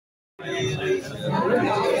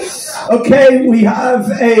Okay, we have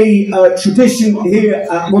a tradition here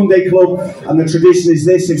at Monday Club, and the tradition is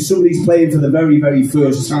this: if somebody's playing for the very, very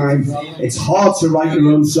first time, it's hard to write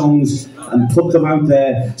your own songs and put them out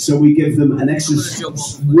there, so we give them an extra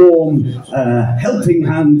warm helping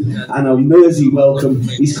hand and a Mersey welcome.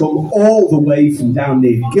 He's come all the way from down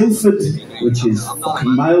near Guildford, which is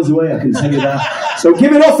fucking miles away, I can tell you that. So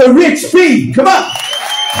give it up for Rich B, come on!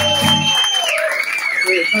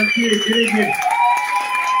 Thank you, good evening.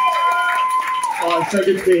 Oh, it's so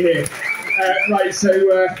good to be here. Right,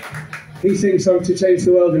 so he sings songs to change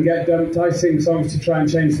the world and get dumped. I sing songs to try and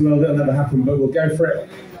change the world. It'll never happen, but we'll go for it.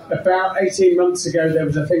 About 18 months ago, there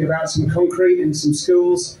was a thing about some concrete in some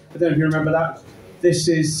schools. I don't know if you remember that. This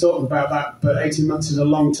is sort of about that, but 18 months is a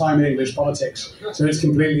long time in English politics, so it's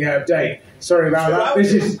completely out of date. Sorry about that.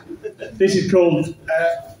 This is called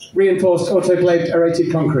reinforced autoclaved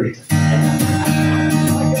aerated concrete.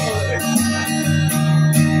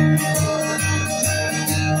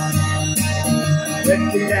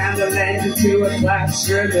 Looking down the land into a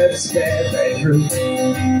classroom, a spare bedroom.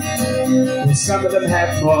 And some of them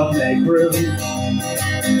have more leg room.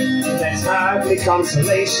 There's hardly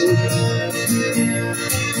consolation.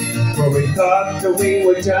 Well, we thought that we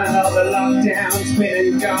were done, all the lockdowns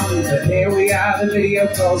been and gone. But here we are, the video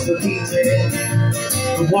calls repeated.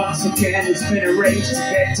 But once again, it's been arranged to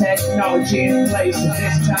get technology in place. And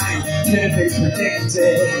this time, could have been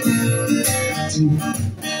predicted. 2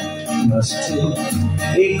 plus 2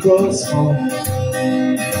 equals 4.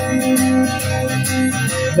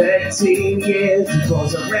 13 years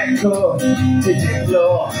equals a record to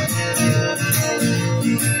deplore.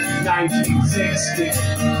 1960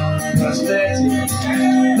 plus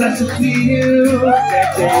 30 plus a few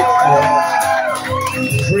decades.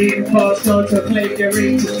 Reinforced autoclaved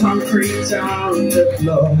aerated concrete on the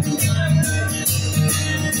floor.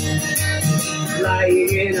 Lying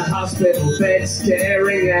in a hospital bed,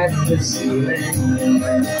 staring at the ceiling,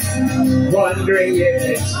 wondering if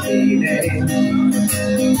it's feeling.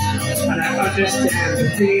 And I understand the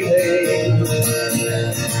feeling.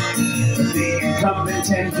 The incumbent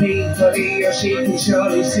MP, but he or she can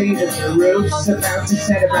surely see that the roof's about to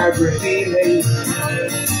set about revealing.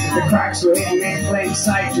 The cracks were hidden in plain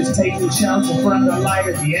sight, just taking shelter from the light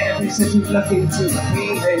of the every city looking to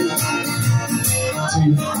appealing.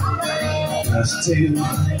 2 plus 2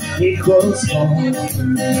 equals 4.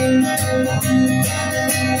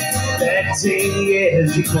 13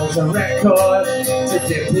 years equals a record to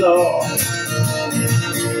deplore.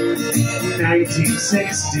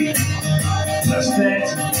 1960 plus 30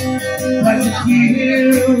 plus a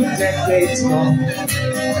few decades more.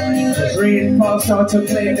 There's reinforced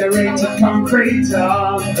autoclaved aerated concrete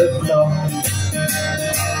on the floor.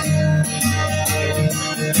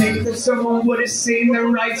 Think that someone would have seen the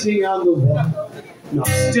writing on the wall, not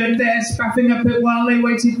stood there spaffing up it while they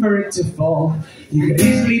waited for it to fall. You could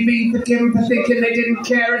easily be forgiven for thinking they didn't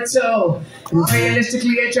care at all. And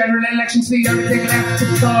realistically, a general election's the only thing left to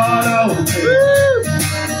follow. 2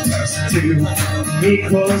 plus 2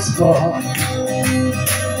 equals 4.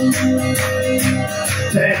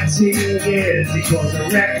 13 years equals a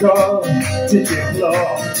record to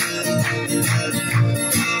deplore.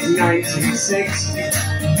 1960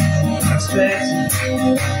 plus 30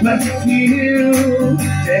 plus a few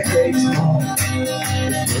decades more.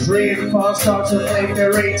 It was reinforced autoclaved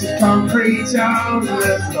aerated concrete on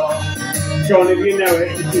the floor. Go on if you know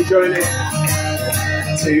it, if you join it.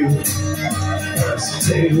 2 plus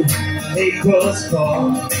 2 equals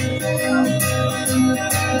 4.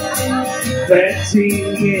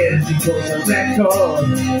 13 years equals a record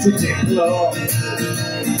to deplore.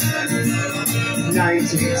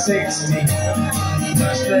 1960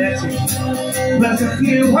 plus 30 plus a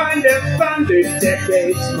few hundred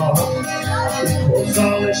decades more equals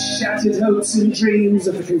all the shattered hopes and dreams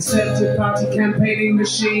of the Conservative Party campaigning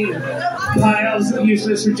machine. Piles of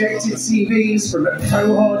useless rejected CVs from a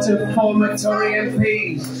cohort of former Tory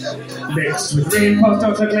MPs, mixed with reinforced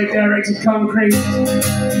autoclaved aerated concrete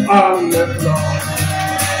on the floor.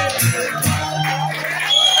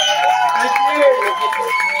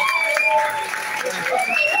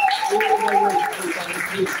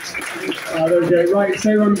 Okay, right, so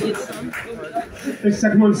the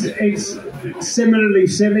second one's it's similarly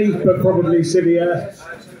silly, but probably sillier.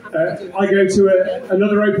 I go to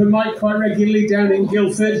another open mic quite regularly down in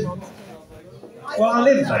Guildford. Well, I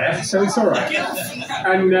live there, so it's all right.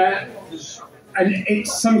 And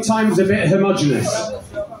it's sometimes a bit homogenous,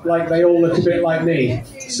 like they all look a bit like me.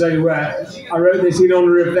 So I wrote this in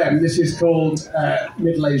honour of them. This is called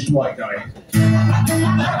Middle-Aged White Guy.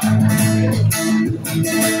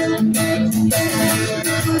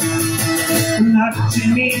 Not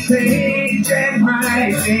Jimmy Page and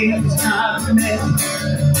my name's not Nick.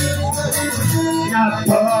 Not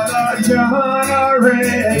Paul or John or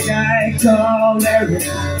a guy called Eric.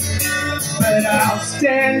 But I'll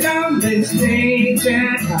stand on this stage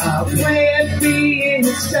and I'll play it being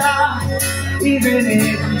a star, even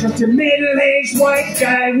if I'm just a middle-aged white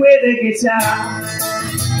guy with a guitar.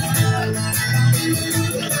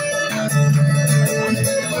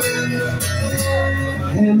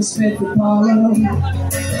 Hammersmith Apollo,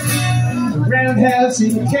 Roundhouse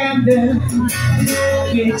in Camden,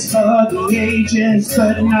 gigs for the ages,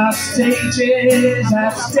 but not stages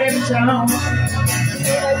I've stepped on.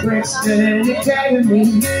 Brixton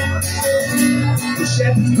Academy, the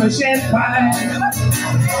Shepherd's Bush Empire,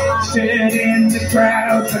 stood in the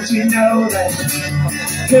crowd, but you know that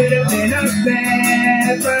could have been up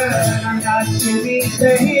there. But I'm not Jimmy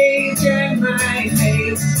Page and my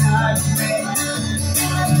name's not Nick.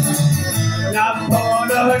 Not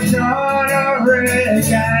Paul or John or a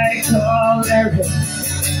guy called Eric.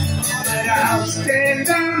 But I'll stand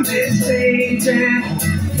on this stage and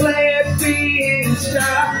play it being a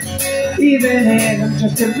star, even if I'm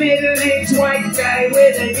just a middle-aged white guy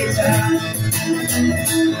with a guitar.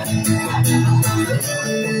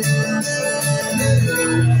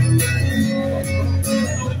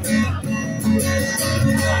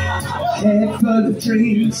 Head full of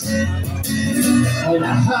dreams and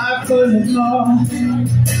a heart full of more.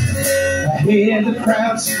 I hear the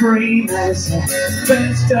crowd scream as I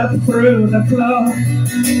burst up through the floor.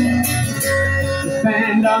 The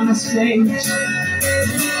band on the stage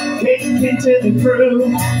kick into the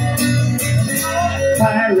groove.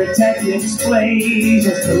 Pyrotechnics blaze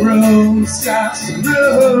as the room starts to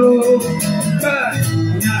move. But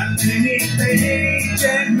not Jimmy Page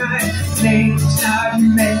and my name's not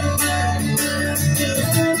Nick.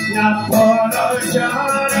 Not Paul or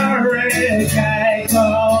John or a guy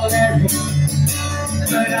called Eric.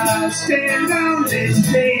 But I'll stand on this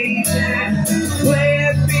stage and play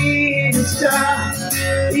it being a star,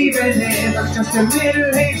 even if I'm just a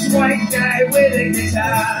middle-aged white guy with a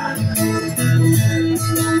guitar.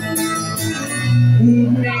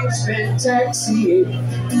 Evenings spent taxiing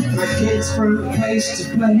my kids from place to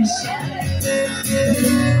place.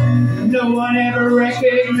 No one ever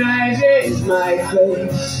recognizes my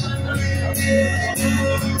face.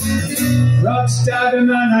 Rock stardom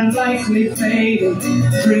an unlikely fading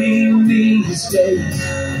dream these days.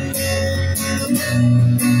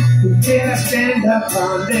 Until I stand up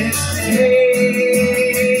on this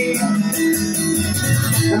stage.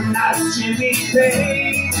 I'm not Jimmy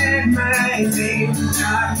Page and my name's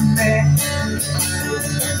not Nick.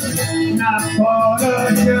 Not Paul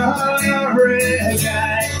or John or a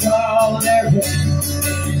guy called Eric.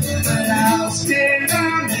 But I'll stand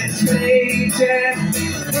on this stage and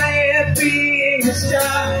play it being a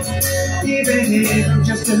star, even if I'm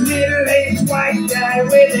just a middle-aged white guy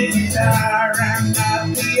with a guitar. I'm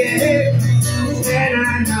not the Ed, and I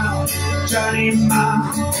know Johnny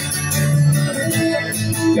Marr.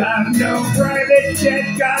 Got no private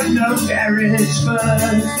jet, got no garage full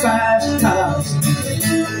of fast cars.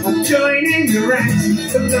 I'm joining the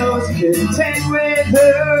ranks of those content with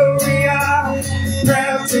who we are.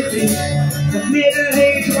 Proud to be the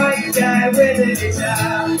middle-aged white guy with a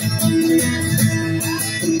guitar.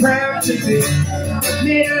 I'm proud to be the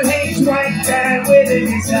middle-aged white guy with a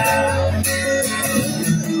guitar.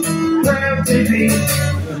 Proud to be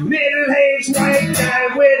the middle-aged white guy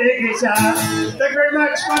with a guitar. Thank you very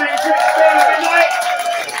much. My name's Rick. Good night.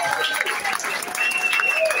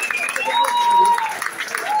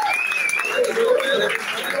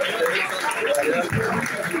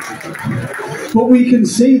 But we can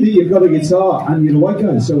see that you've got a guitar and you're a white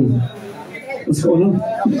guy, so what's going on?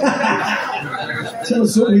 Tell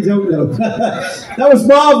us something we don't know. That was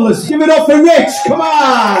marvellous. Give it up for Rich. Come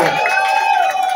on.